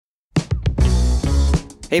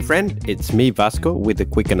Hey friend, it's me Vasco with a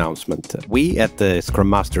quick announcement. We at the Scrum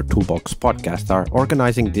Master Toolbox podcast are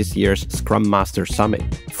organizing this year's Scrum Master Summit.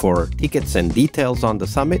 For tickets and details on the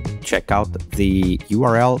summit, check out the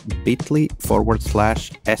URL bit.ly/SM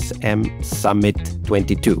Summit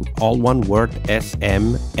 22. All one word,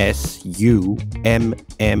 SMSUMMIT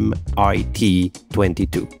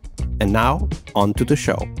 22. And now, on to the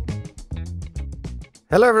show.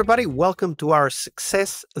 Hello everybody, welcome to our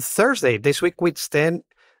Success Thursday, this week with Steen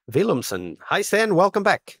Villumsen. Hi Steen, welcome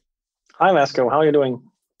back. Hi Vasco, how are you doing?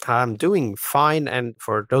 I'm doing fine, and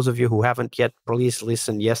for those of you who haven't yet, please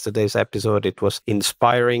listen yesterday's episode. It was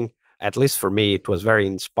inspiring, at least for me, it was very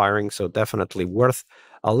inspiring, so definitely worth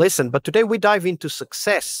a listen. But today we dive into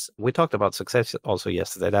success. We talked about success also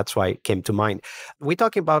yesterday, that's why it came to mind. We're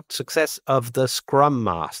talking about success of the Scrum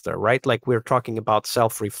Master, right? Like we're talking about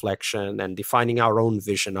self-reflection and defining our own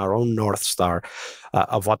vision, our own North Star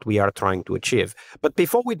of what we are trying to achieve. But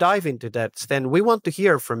before we dive into that, Steen, we want to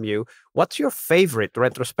hear from you. What's your favorite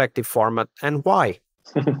retrospective format and why?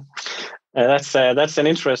 That's an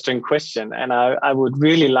interesting question. And I would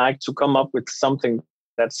really like to come up with something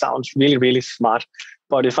that sounds really, really smart.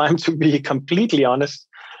 But if I'm to be completely honest,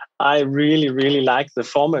 I really, really like the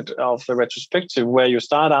format of the retrospective, where you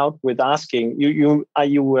start out with asking, you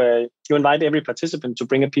invite every participant to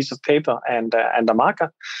bring a piece of paper and a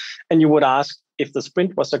marker, and you would ask, if the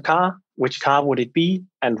sprint was a car, which car would it be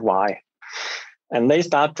and why? And they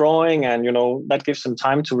start drawing, and that gives them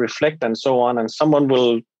time to reflect and so on. And someone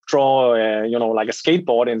will draw, like a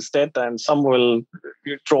skateboard instead, and some will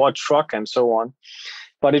draw a truck and so on.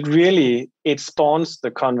 But it spawns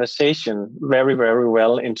the conversation very, very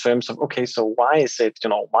well in terms of, okay, so why is it,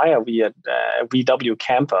 why are we a VW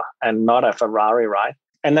camper and not a Ferrari, right?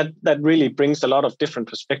 And that really brings a lot of different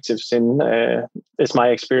perspectives in, is my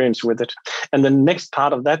experience with it. And the next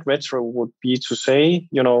part of that retro would be to say,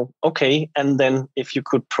 okay, and then if you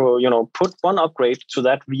could put one upgrade to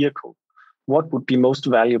that vehicle, what would be most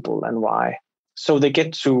valuable and why? So they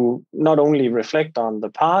get to not only reflect on the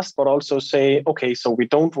past, but also say, okay, so we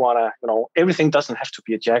don't want to, everything doesn't have to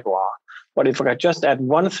be a Jaguar. But if I could just add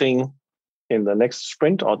one thing in the next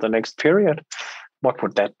sprint or the next period, what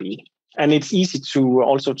would that be? And it's easy to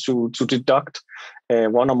also to deduct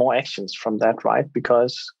one or more actions from that, right?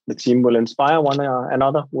 Because the team will inspire one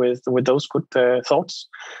another with those good thoughts.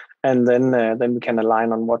 And then we can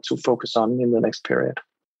align on what to focus on in the next period.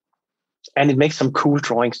 And it makes some cool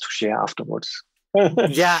drawings to share afterwards.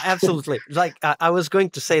 Yeah, absolutely. Like I was going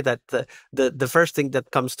to say that the first thing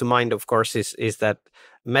that comes to mind, of course, is that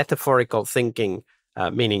metaphorical thinking,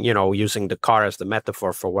 meaning, using the car as the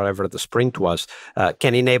metaphor for whatever the sprint was,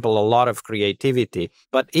 can enable a lot of creativity.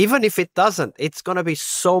 But even if it doesn't, it's going to be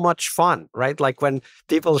so much fun, right? Like when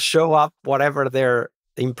people show up, whatever their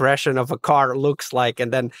impression of a car looks like,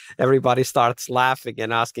 and then everybody starts laughing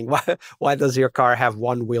and asking, why does your car have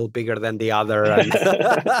one wheel bigger than the other? And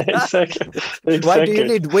Exactly. Why do you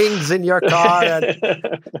need wings in your car? And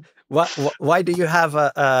why do you have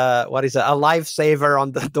a lifesaver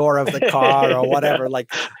on the door of the car or whatever?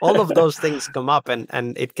 Like all of those things come up, and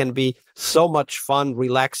it can be so much fun,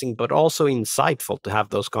 relaxing, but also insightful to have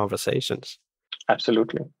those conversations.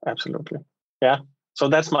 Absolutely. Yeah. So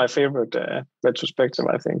that's my favorite retrospective,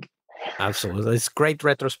 I think. Absolutely. It's great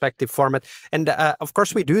retrospective format. And of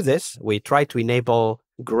course, we do this. We try to enable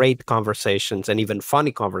great conversations and even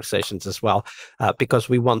funny conversations as well, because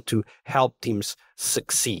we want to help teams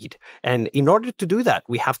succeed. And in order to do that,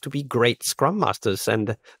 we have to be great Scrum Masters.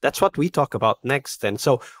 And that's what we talk about next. And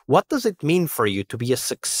so what does it mean for you to be a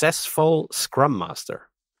successful Scrum Master?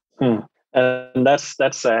 And that's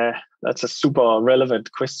a super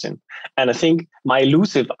relevant question. And I think my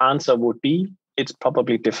elusive answer would be, it's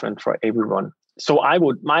probably different for everyone. So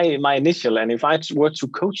my initial, and if I were to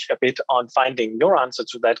coach a bit on finding your answer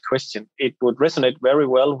to that question, it would resonate very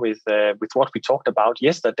well with what we talked about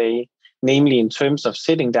yesterday, namely in terms of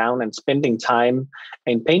sitting down and spending time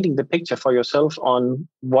and painting the picture for yourself on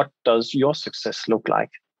what does your success look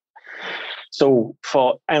like. So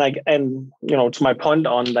to my point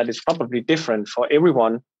on that, it's probably different for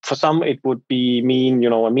everyone. For some, it would mean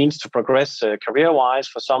a means to progress career-wise.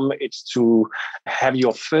 For some, it's to have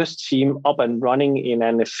your first team up and running in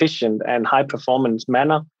an efficient and high-performance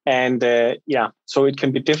manner. And so it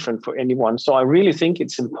can be different for anyone. So I really think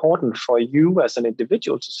it's important for you as an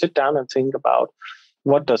individual to sit down and think about,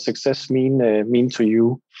 what does success mean to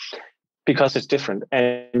you? Because it's different,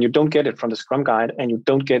 and you don't get it from the Scrum Guide, and you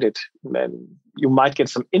don't get it. You might get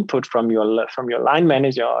some input from your line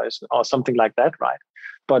manager or something like that, right?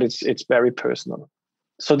 But it's very personal.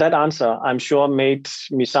 So that answer, I'm sure, made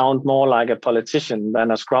me sound more like a politician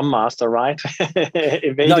than a Scrum Master, right? No,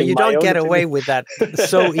 Evading you my don't own get away opinion. with that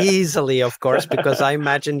so easily, of course, because I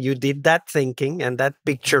imagine you did that thinking and that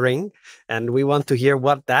picturing, and we want to hear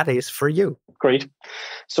what that is for you. Great.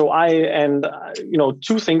 So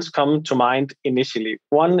two things come to mind initially.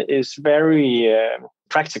 One is very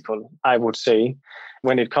practical, I would say,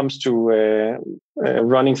 when it comes to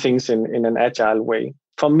running things in an agile way.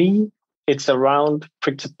 For me, it's around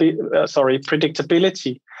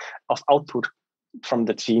predictability of output from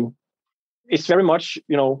the team. It's very much,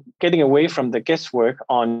 getting away from the guesswork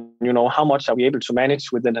on, how much are we able to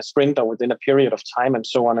manage within a sprint or within a period of time and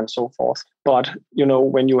so on and so forth. But,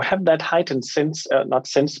 when you have that heightened sense,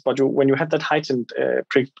 when you have that heightened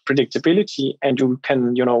predictability and you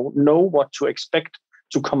can, know what to expect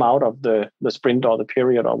to come out of the sprint or the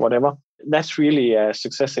period or whatever, that's really a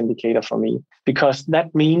success indicator for me, because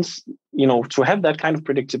that means, to have that kind of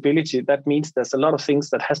predictability, that means there's a lot of things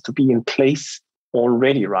that has to be in place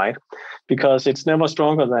already, right? Because it's never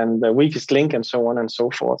stronger than the weakest link and so on and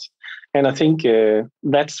so forth. And I think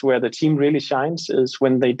that's where the team really shines, is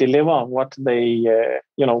when they deliver what they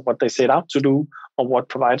set out to do, or what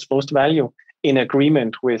provides most value in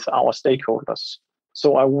agreement with our stakeholders.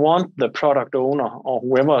 So I want the product owner, or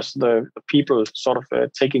whoever's the people sort of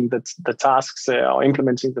taking the tasks or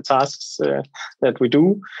implementing the tasks that we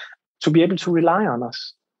do, to be able to rely on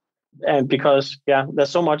us. And because, there's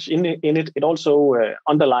so much in it, it also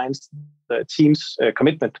underlines the team's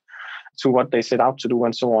commitment to what they set out to do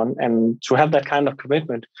and so on. And to have that kind of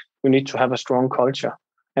commitment, you need to have a strong culture.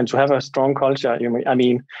 And to have a strong culture,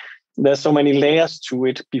 there's so many layers to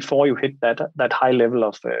it before you hit that high level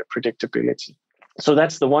of predictability. So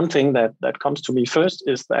that's the one thing that comes to me first,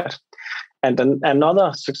 is that. And then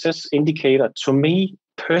another success indicator to me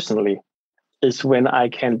personally is when I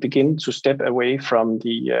can begin to step away from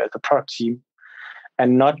the product team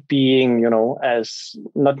and not being, as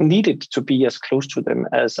not needed to be as close to them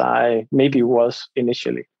as I maybe was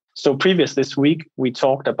initially. So previous this week, we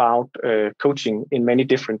talked about coaching in many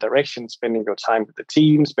different directions, spending your time with the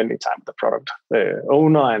team, spending time with the product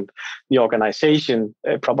owner and the organization,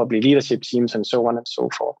 probably leadership teams and so on and so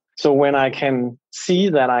forth. So when I can see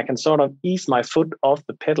that I can sort of ease my foot off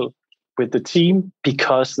the pedal with the team,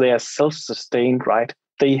 because they are self-sustained, right?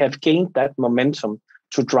 They have gained that momentum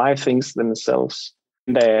to drive things themselves.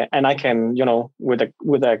 And I can, with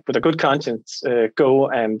a good conscience, go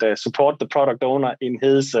and support the product owner in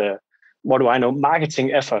his,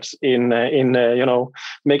 marketing efforts in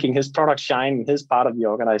making his product shine in his part of the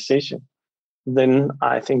organization. Then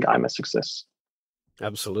I think I'm a success.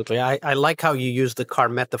 Absolutely. I like how you use the car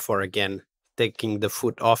metaphor again, taking the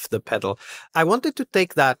foot off the pedal. I wanted to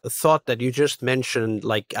take that thought that you just mentioned,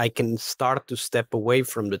 like I can start to step away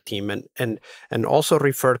from the team, and also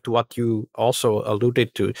refer to what you also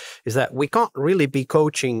alluded to, is that we can't really be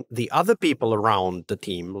coaching the other people around the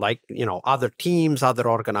team, like, other teams, other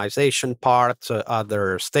organization parts,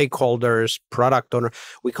 other stakeholders, product owner.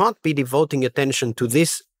 We can't be devoting attention to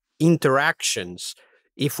these interactions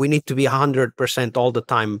if we need to be 100% all the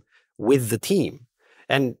time with the team.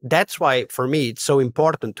 And that's why, for me, it's so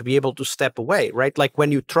important to be able to step away, right? Like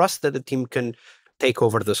when you trust that the team can take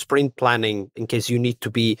over the sprint planning in case you need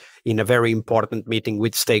to be in a very important meeting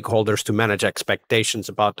with stakeholders to manage expectations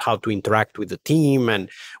about how to interact with the team and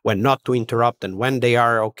when not to interrupt and when they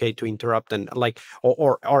are okay to interrupt, and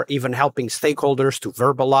or even helping stakeholders to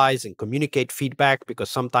verbalize and communicate feedback,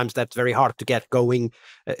 because sometimes that's very hard to get going,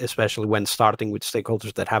 especially when starting with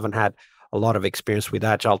stakeholders that haven't had a lot of experience with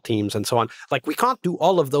agile teams and so on. Like we can't do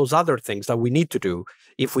all of those other things that we need to do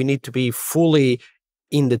if we need to be fully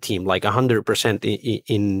in the team, like 100%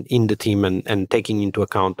 in the team, and taking into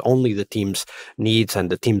account only the team's needs and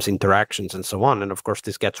the team's interactions and so on. And of course,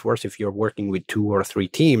 this gets worse if you're working with 2 or 3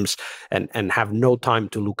 teams and have no time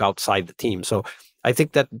to look outside the team. So I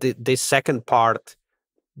think that this second part,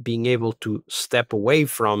 being able to step away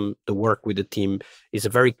from the work with the team, is a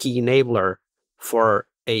very key enabler for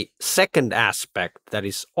a second aspect that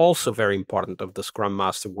is also very important of the Scrum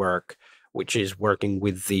Master work, which is working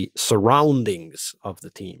with the surroundings of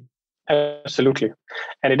the team. Absolutely.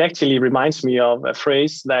 And it actually reminds me of a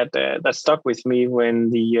phrase that stuck with me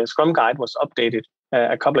when the Scrum Guide was updated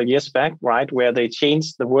a couple of years back, right, where they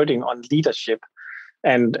changed the wording on leadership.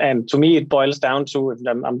 And to me, it boils down to,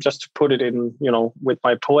 I'm just to put it in, with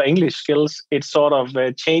my poor English skills, it's sort of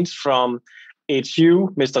changed from it's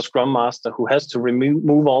you, Mr. Scrum Master, who has to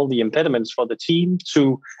remove all the impediments for the team,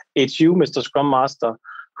 to it's you, Mr. Scrum Master,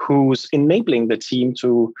 who's enabling the team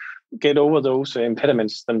to get over those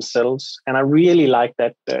impediments themselves. And I really like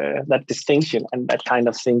that distinction and that kind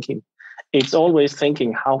of thinking. it's always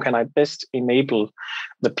thinking, how can I best enable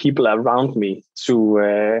the people around me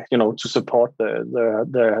to to support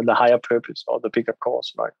the higher purpose or the bigger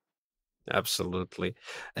cause, right? Absolutely.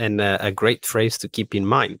 And a great phrase to keep in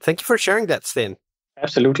mind. Thank you for sharing that, Steen.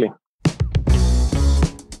 Absolutely.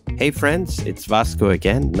 Hey friends, it's Vasco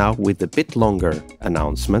again, now with a bit longer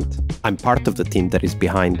announcement. I'm part of the team that is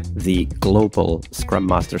behind the Global Scrum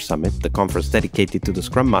Master Summit, the conference dedicated to the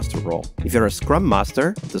Scrum Master role. If you're a Scrum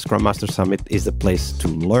Master, the Scrum Master Summit is the place to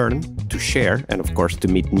learn, to share, and of course to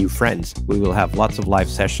meet new friends. We will have lots of live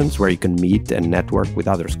sessions where you can meet and network with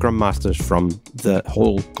other Scrum Masters from the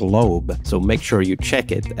whole globe. So make sure you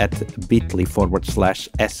check it at bit.ly/SM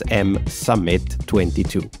Summit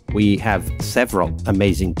 22. We have several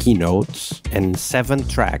amazing keynotes and 7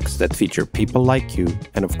 tracks that feature people like you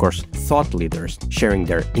and, of course, thought leaders sharing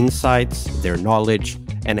their insights, their knowledge,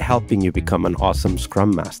 and helping you become an awesome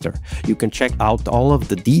Scrum Master. You can check out all of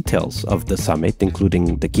the details of the summit,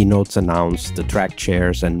 including the keynotes announced, the track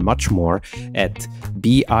chairs, and much more at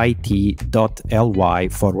bit.ly/SM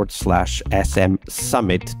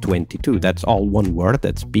Summit 22. That's all one word.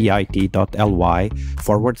 That's bit.ly/SM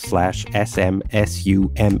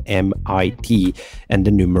SUMMIT and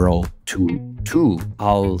the numeral 22.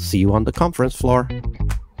 I'll see you on the conference floor.